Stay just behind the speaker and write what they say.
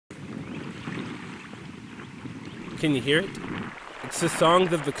Can you hear it? It's the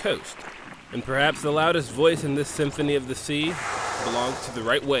songs of the coast, and perhaps the loudest voice in this symphony of the sea belongs to the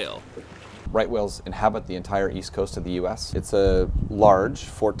right whale. Right whales inhabit the entire east coast of the U.S. It's a large,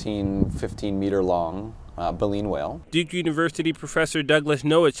 15 meter long baleen whale. Duke University professor Douglas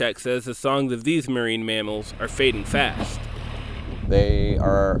Nowacek says the songs of these marine mammals are fading fast. They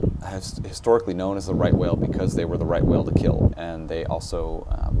are historically known as the right whale because they were the right whale to kill, and they also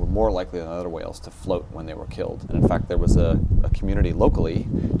were more likely than other whales to float when they were killed. And in fact, there was a community locally,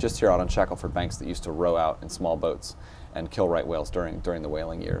 just here out on Shackleford Banks, that used to row out in small boats and kill right whales during the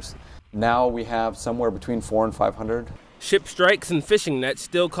whaling years. Now we have somewhere between 400 and 500. Ship strikes and fishing nets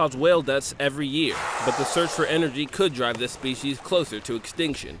still cause whale deaths every year, but the search for energy could drive this species closer to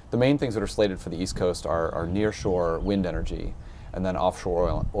extinction. The main things that are slated for the East Coast are nearshore wind energy, and then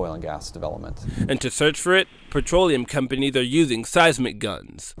offshore oil and gas development. And to search for it, petroleum companies are using seismic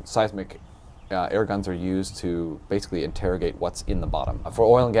guns. Seismic air guns are used to basically interrogate what's in the bottom. For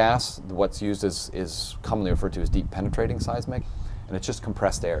oil and gas, what's used is commonly referred to as deep penetrating seismic, and it's just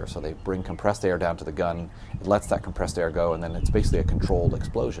compressed air. So they bring compressed air down to the gun, it lets that compressed air go, and then it's basically a controlled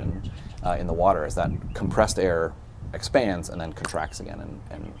explosion in the water as that compressed air expands and then contracts again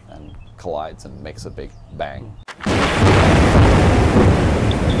and collides and makes a big bang.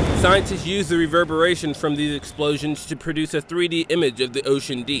 Scientists use the reverberation from these explosions to produce a 3D image of the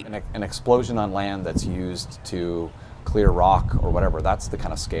ocean deep. An explosion on land that's used to clear rock or whatever, that's the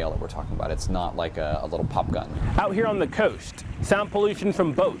kind of scale that we're talking about. It's not like a little pop gun. Out here on the coast, sound pollution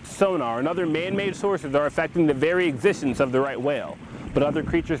from boats, sonar, and other man-made sources are affecting the very existence of the right whale. But other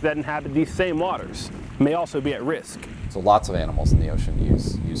creatures that inhabit these same waters may also be at risk. So lots of animals in the ocean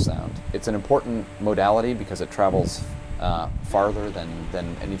use sound. It's an important modality because it travels farther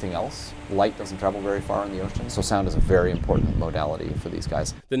than anything else. Light doesn't travel very far in the ocean, so sound is a very important modality for these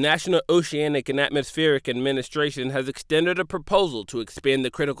guys. The National Oceanic and Atmospheric Administration has extended a proposal to expand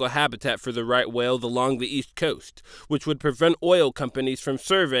the critical habitat for the right whales along the East Coast, which would prevent oil companies from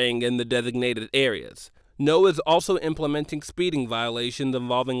surveying in the designated areas. NOAA is also implementing speeding violations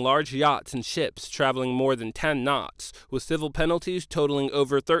involving large yachts and ships traveling more than 10 knots, with civil penalties totaling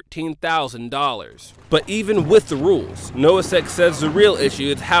over $13,000. But even with the rules, Nowacek says the real issue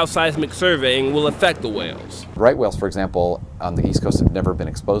is how seismic surveying will affect the whales. Right whales, for example, on the East Coast have never been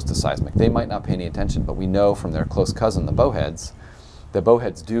exposed to seismic. They might not pay any attention, but we know from their close cousin, the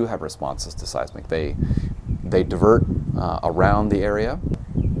bowheads do have responses to seismic. They divert around the area.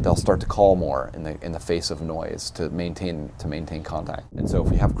 They'll start to call more in the face of noise to maintain contact. And so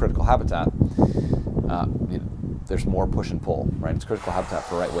if we have critical habitat, there's more push and pull, right? It's critical habitat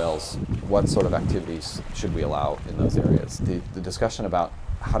for right whales. What sort of activities should we allow in those areas? The discussion about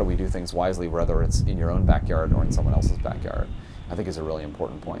how do we do things wisely, whether it's in your own backyard or in someone else's backyard, I think is a really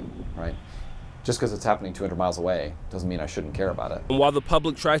important point, right? Just because it's happening 200 miles away doesn't mean I shouldn't care about it. And while the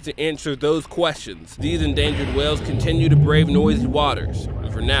public tries to answer those questions, these endangered whales continue to brave noisy waters.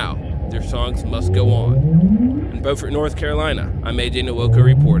 And for now, their songs must go on. In Beaufort, North Carolina, I'm AJ Nwoko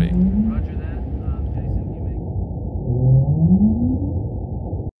reporting.